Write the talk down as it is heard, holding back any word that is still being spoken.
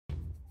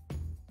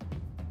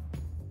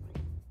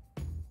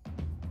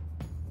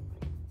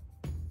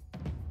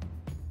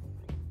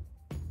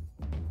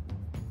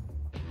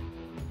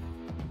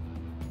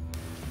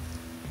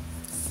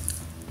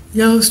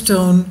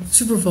Yellowstone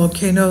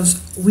Supervolcano's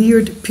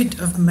weird pit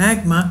of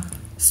magma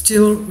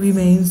still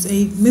remains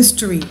a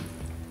mystery.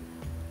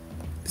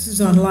 This is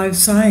on Live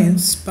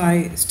Science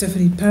by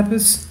Stephanie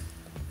Pappas.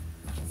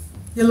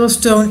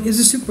 Yellowstone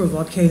is a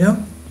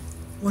supervolcano,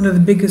 one of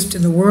the biggest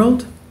in the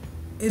world.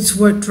 It's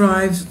what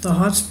drives the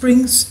hot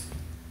springs.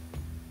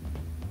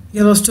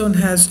 Yellowstone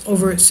has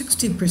over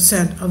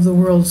 60% of the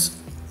world's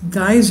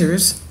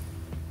geysers,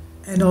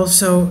 and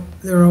also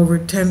there are over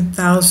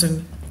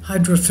 10,000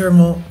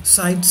 hydrothermal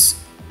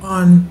sites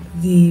on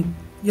the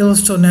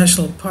Yellowstone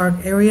National Park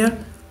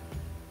area,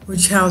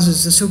 which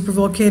houses the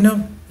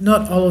supervolcano.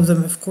 Not all of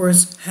them, of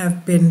course,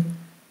 have been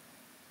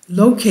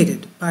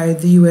located by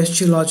the U.S.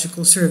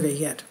 Geological Survey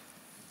yet.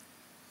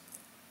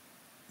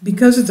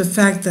 Because of the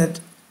fact that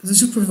the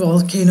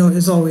supervolcano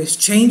is always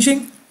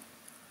changing,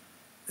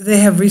 they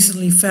have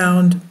recently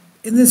found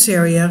in this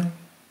area,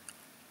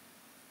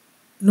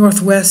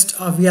 northwest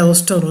of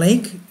Yellowstone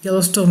Lake.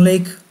 Yellowstone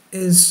Lake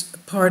is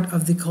part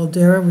of the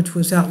caldera, which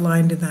was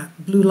outlined in that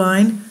blue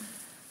line.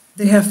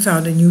 They have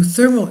found a new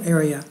thermal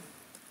area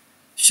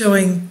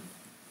showing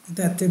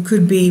that there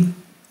could be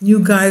new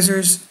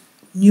geysers,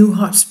 new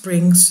hot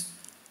springs,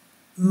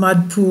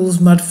 mud pools,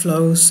 mud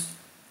flows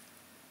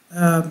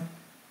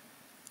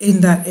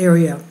in that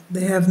area.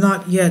 They have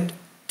not yet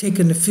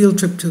taken a field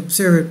trip to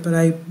observe it, but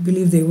I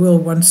believe they will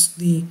once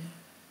the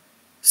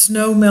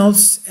snow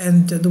melts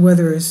and the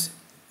weather is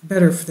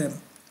better for them.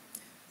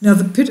 Now,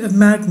 the pit of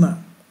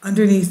magma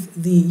underneath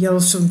the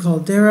Yellowstone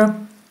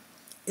caldera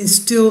is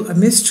still a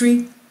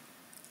mystery.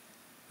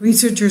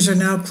 Researchers are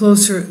now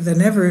closer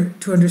than ever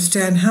to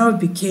understand how it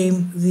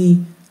became the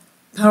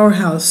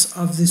powerhouse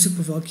of the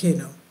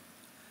supervolcano.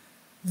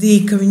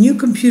 The new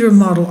computer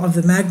model of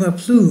the magma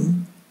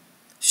plume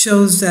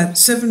shows that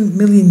 7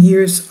 million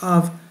years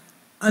of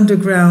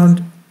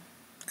underground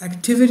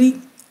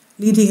activity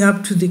leading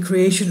up to the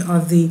creation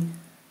of the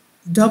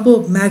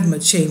double magma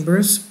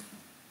chambers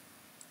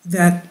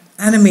that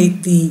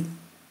animate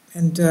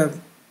and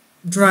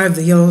drive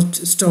the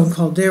Yellowstone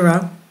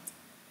caldera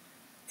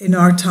in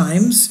our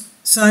times.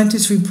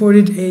 Scientists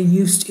reported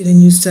in a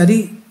new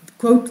study,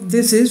 quote,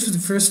 "This is for the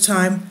first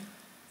time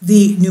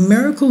the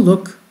numerical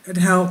look at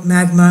how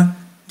magma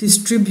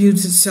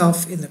distributes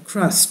itself in the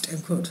crust,"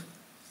 end quote.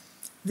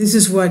 This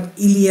is what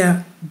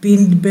Ilya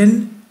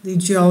Bindben, the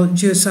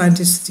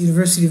geoscientist at the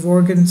University of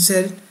Oregon,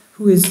 said,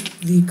 who is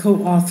the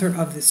co-author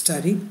of this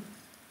study.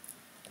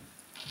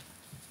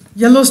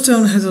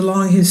 Yellowstone has a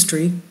long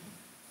history.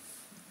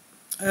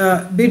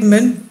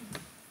 Bindben,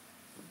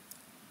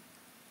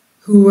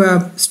 who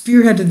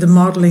spearheaded the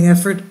modeling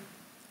effort,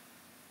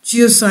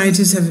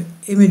 geoscientists have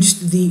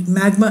imaged the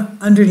magma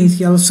underneath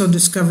Yellowstone,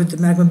 discovered the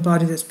magma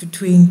body that's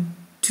between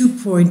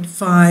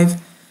 2.5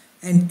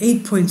 and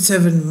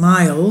 8.7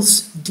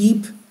 miles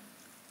deep.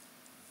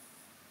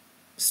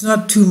 It's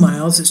not 2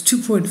 miles, it's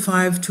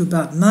 2.5 to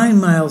about 9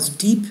 miles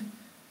deep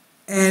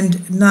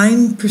and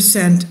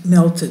 9%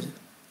 melted.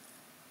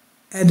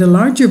 And a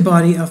larger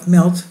body of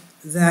melt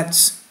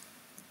that's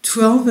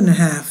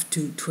 12.5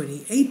 to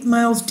 28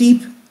 miles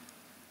deep,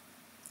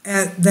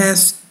 and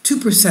that's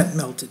 2%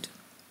 melted.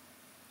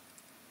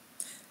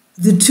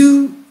 The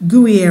two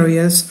gooey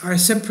areas are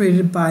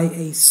separated by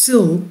a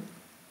sill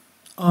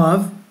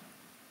of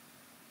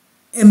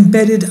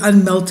embedded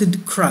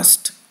unmelted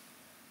crust.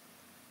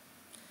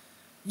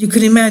 You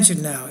can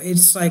imagine now,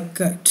 it's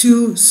like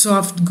two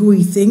soft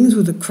gooey things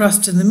with a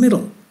crust in the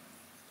middle.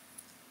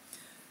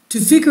 To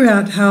figure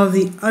out how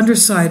the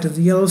underside of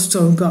the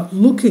Yellowstone got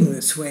looking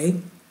this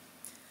way,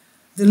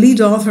 the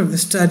lead author of the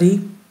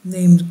study,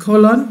 named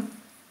Colon,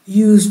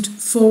 used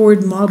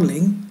forward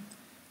modeling,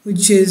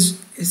 which is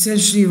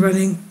essentially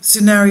running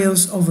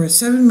scenarios over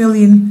 7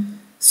 million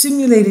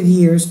simulated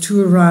years to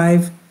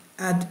arrive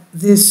at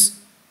this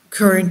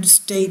current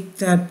state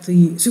that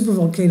the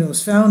supervolcano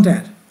is found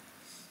at.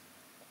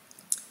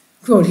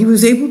 Quote, "He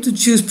was able to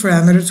choose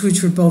parameters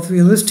which were both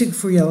realistic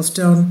for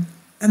Yellowstone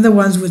and the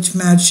ones which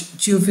match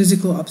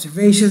geophysical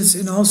observations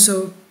and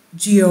also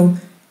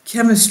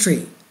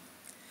geochemistry.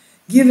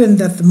 Given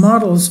that the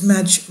models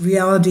match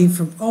reality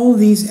from all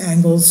these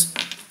angles,"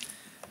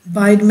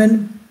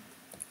 Bindben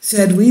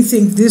said, "we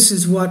think this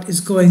is what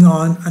is going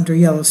on under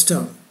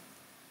Yellowstone."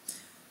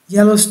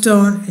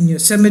 Yellowstone and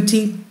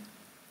Yosemite,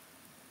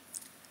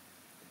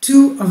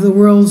 two of the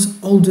world's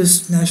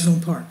oldest national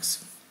parks.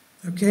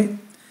 Okay?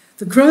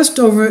 The crust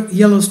over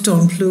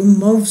Yellowstone plume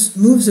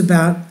moves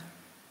about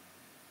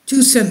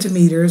 2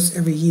 centimeters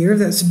every year.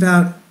 That's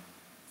about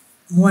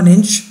 1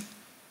 inch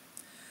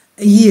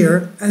a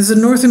year as the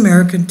North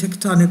American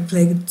tectonic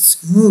plates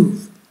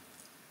move.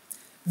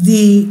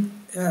 The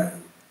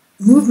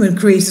movement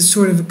creates a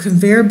sort of a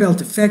conveyor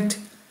belt effect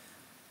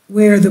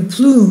where the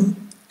plume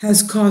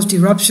has caused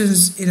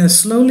eruptions in a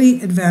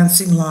slowly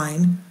advancing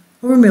line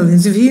over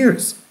millions of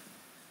years.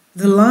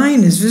 The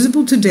line is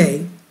visible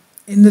today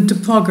in the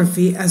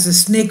topography as a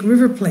Snake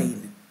River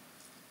plain.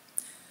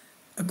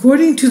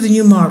 According to the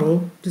new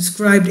model,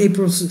 described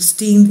April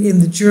 16th in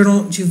the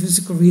journal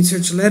Geophysical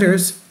Research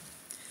Letters,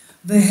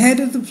 the head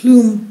of the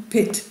plume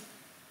pit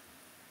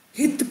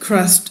hit the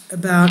crust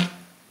about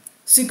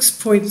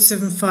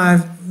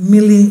 6.75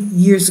 million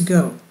years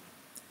ago.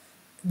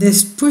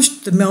 This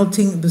pushed the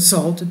melting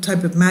basalt, a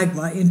type of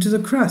magma, into the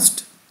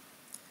crust.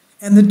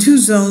 And the two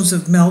zones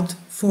of melt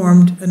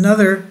formed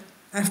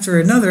after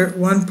another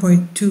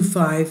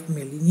 1.25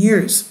 million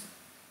years.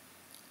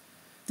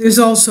 There's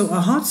also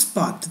a hot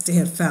spot that they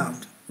have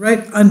found,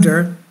 right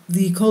under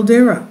the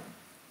caldera.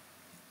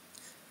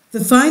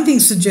 The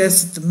findings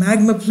suggest that the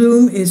magma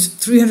plume is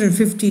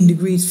 315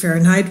 degrees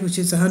Fahrenheit, which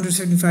is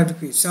 175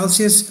 degrees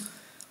Celsius,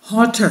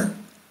 hotter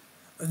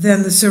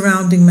than the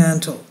surrounding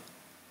mantle.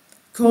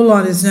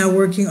 Golet is now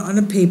working on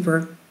a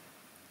paper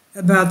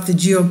about the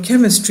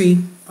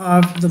geochemistry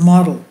of the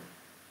model.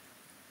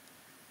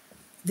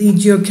 The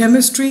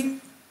geochemistry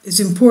is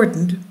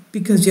important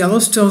because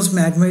Yellowstone's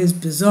magma is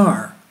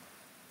bizarre,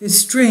 is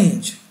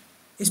strange,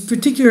 is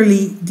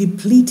particularly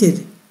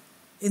depleted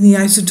in the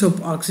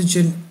isotope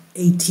oxygen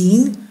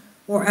 18,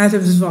 or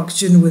atoms of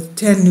oxygen with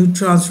 10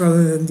 neutrons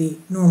rather than the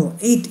normal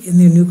 8 in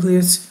their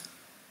nucleus.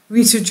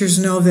 Researchers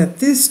know that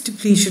this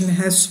depletion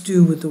has to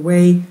do with the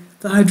way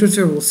the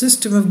hydrothermal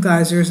system of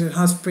geysers and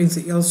hot springs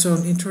at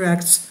Yellowstone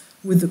interacts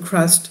with the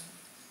crust,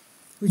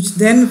 which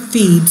then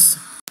feeds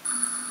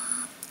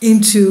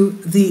into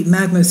the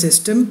magma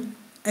system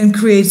and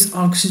creates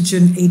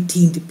oxygen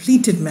 18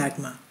 depleted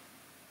magma.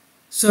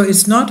 So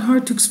it's not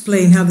hard to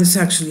explain how this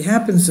actually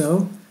happens,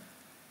 though,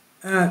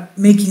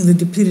 making the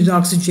depleted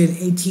oxygen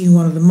 18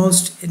 one of the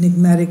most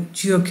enigmatic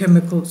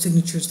geochemical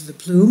signatures of the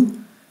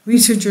plume.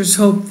 Researchers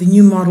hope the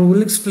new model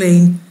will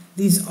explain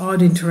these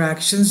odd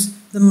interactions.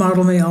 The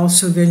model may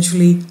also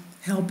eventually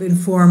help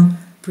inform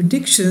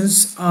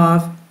predictions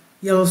of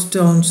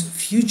Yellowstone's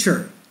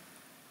future.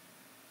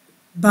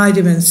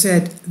 Bideman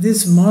said,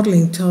 "This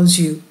modeling tells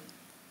you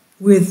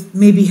with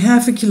maybe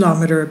half a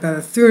kilometer, about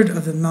a third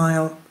of a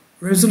mile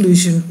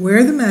resolution,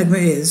 where the magma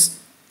is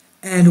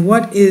and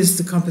what is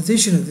the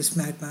composition of this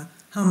magma,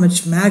 how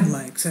much magma,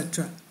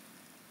 etc.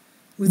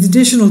 With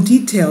additional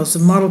details, the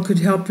model could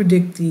help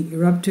predict the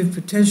eruptive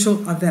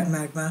potential of that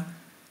magma.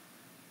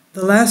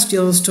 The last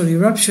Yellowstone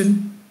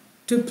eruption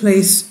took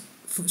place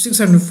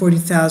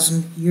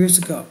 640,000 years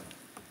ago."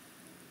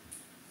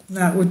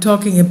 Now, we're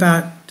talking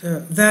about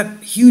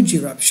that huge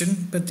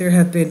eruption, but there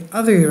have been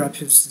other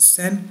eruptions since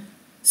then,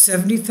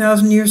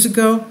 70,000 years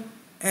ago,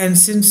 and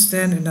since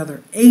then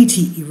another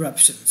 80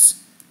 eruptions,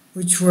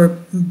 which were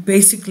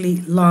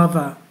basically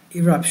lava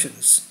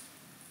eruptions.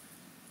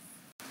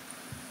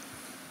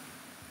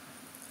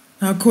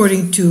 Now,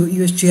 according to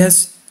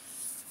USGS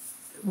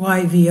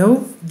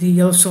YVO, the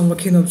Yellowstone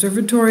Volcano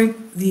Observatory,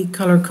 the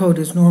color code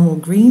is normal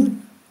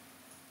green.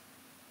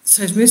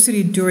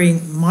 Seismicity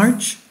during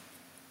March.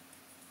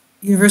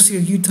 University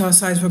of Utah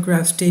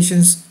seismograph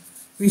stations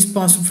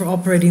responsible for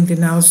operating the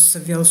analysis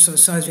of Yellowstone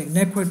seismic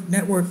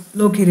network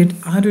located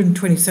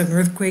 127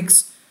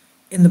 earthquakes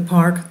in the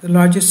park. The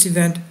largest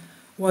event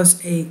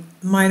was a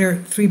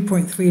minor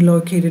 3.3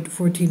 located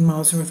 14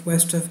 miles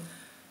northwest of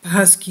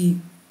Pahasky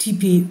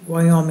Teepee,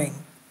 Wyoming.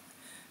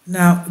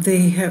 Now,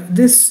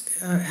 this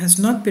has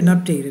not been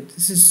updated.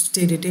 This is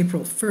dated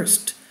April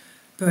 1st,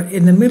 but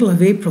in the middle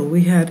of April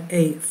we had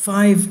a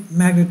 5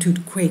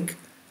 magnitude quake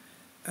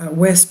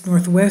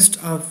west-northwest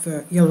of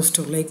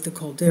Yellowstone Lake, the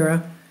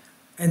caldera,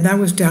 and that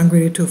was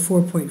downgraded to a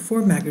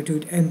 4.4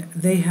 magnitude, and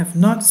they have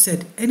not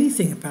said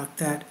anything about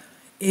that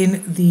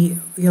in the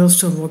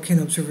Yellowstone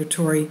Volcano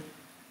Observatory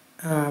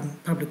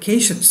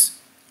publications,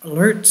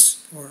 alerts,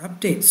 or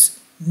updates.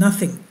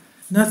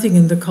 Nothing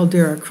in the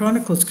Caldera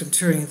Chronicles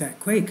concerning that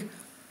quake.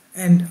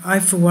 And I,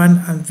 for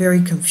one, am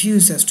very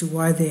confused as to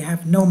why they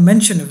have no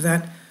mention of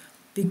that,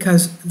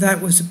 because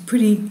that was a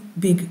pretty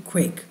big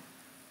quake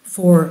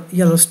for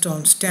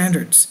Yellowstone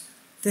standards.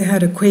 They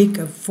had a quake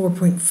of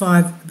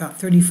 4.5 about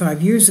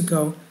 35 years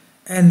ago,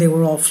 and they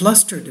were all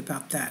flustered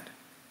about that.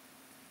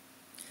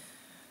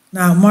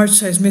 Now, March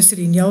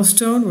seismicity in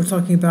Yellowstone, we're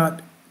talking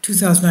about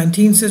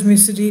 2019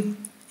 seismicity,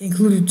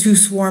 included 2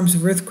 swarms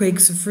of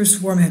earthquakes. The first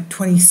swarm had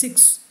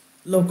 26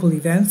 local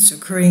events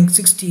occurring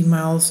 16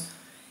 miles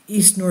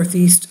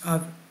east-northeast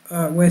of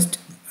West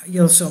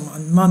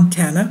Yellowstone,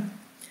 Montana,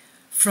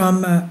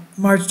 from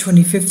March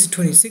 25th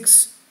to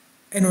 26th,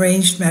 and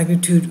ranged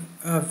magnitude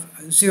of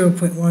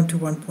 0.1 to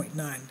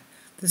 1.9.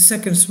 The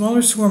second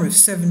smaller swarm of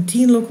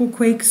 17 local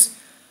quakes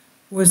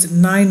was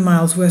 9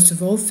 miles west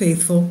of Old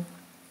Faithful,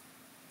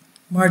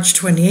 March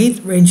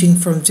 28th, ranging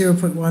from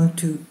 0.1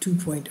 to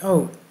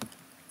 2.0.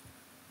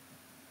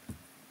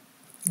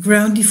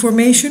 Ground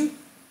deformation?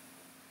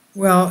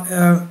 Well,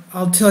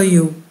 I'll tell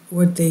you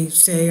what they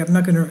say. I'm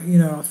not going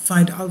to,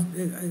 find out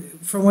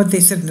from what they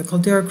said in the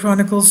Caldera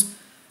Chronicles.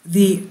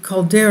 The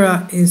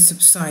caldera is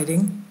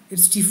subsiding.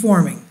 It's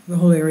deforming. The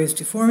whole area is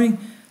deforming.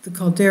 The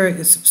caldera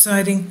is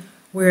subsiding,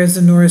 whereas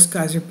the Norris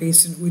Geyser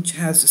Basin, which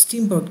has a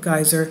steamboat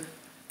geyser,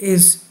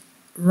 is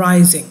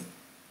rising.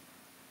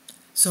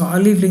 So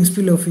I'll leave links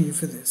below for you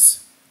for this.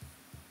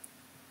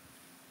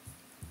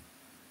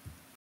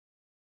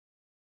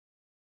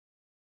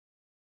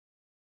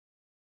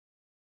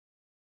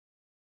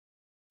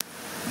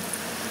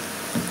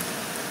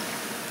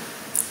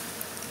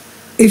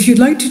 If you'd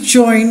like to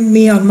join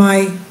me on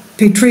my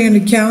Patreon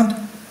account,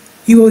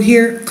 you will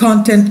hear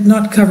content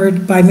not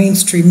covered by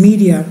mainstream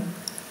media.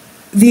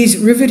 These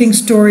riveting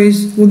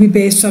stories will be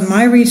based on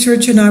my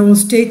research, and I will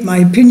state my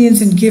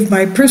opinions and give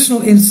my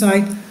personal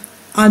insight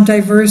on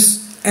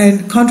diverse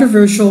and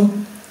controversial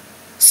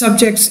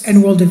subjects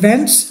and world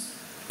events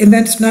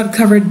not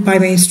covered by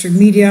mainstream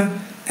media,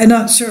 and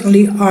not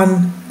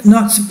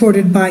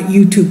supported by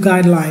YouTube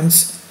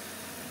guidelines.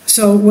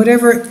 So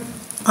whatever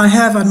I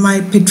have on my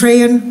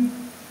Patreon,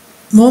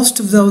 most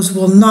of those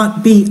will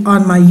not be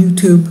on my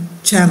YouTube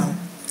channel.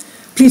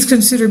 Please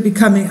consider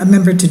becoming a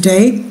member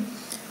today.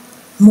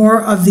 More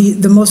of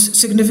the most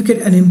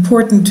significant and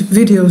important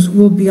videos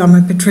will be on my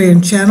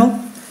Patreon channel.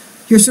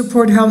 Your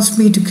support helps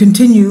me to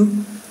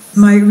continue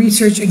my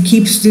research and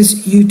keeps this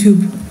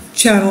YouTube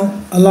channel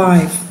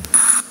alive.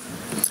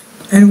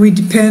 And we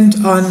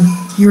depend on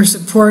your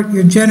support,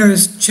 your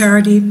generous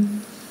charity,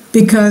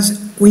 because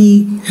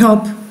we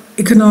help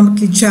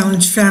economically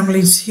challenged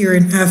families here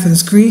in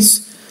Athens,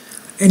 Greece,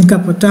 in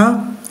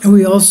Kapota, and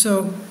we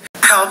also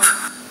help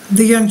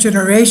the young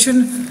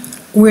generation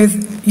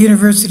with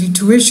university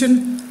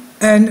tuition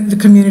and the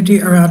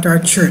community around our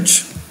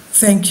church.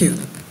 Thank you.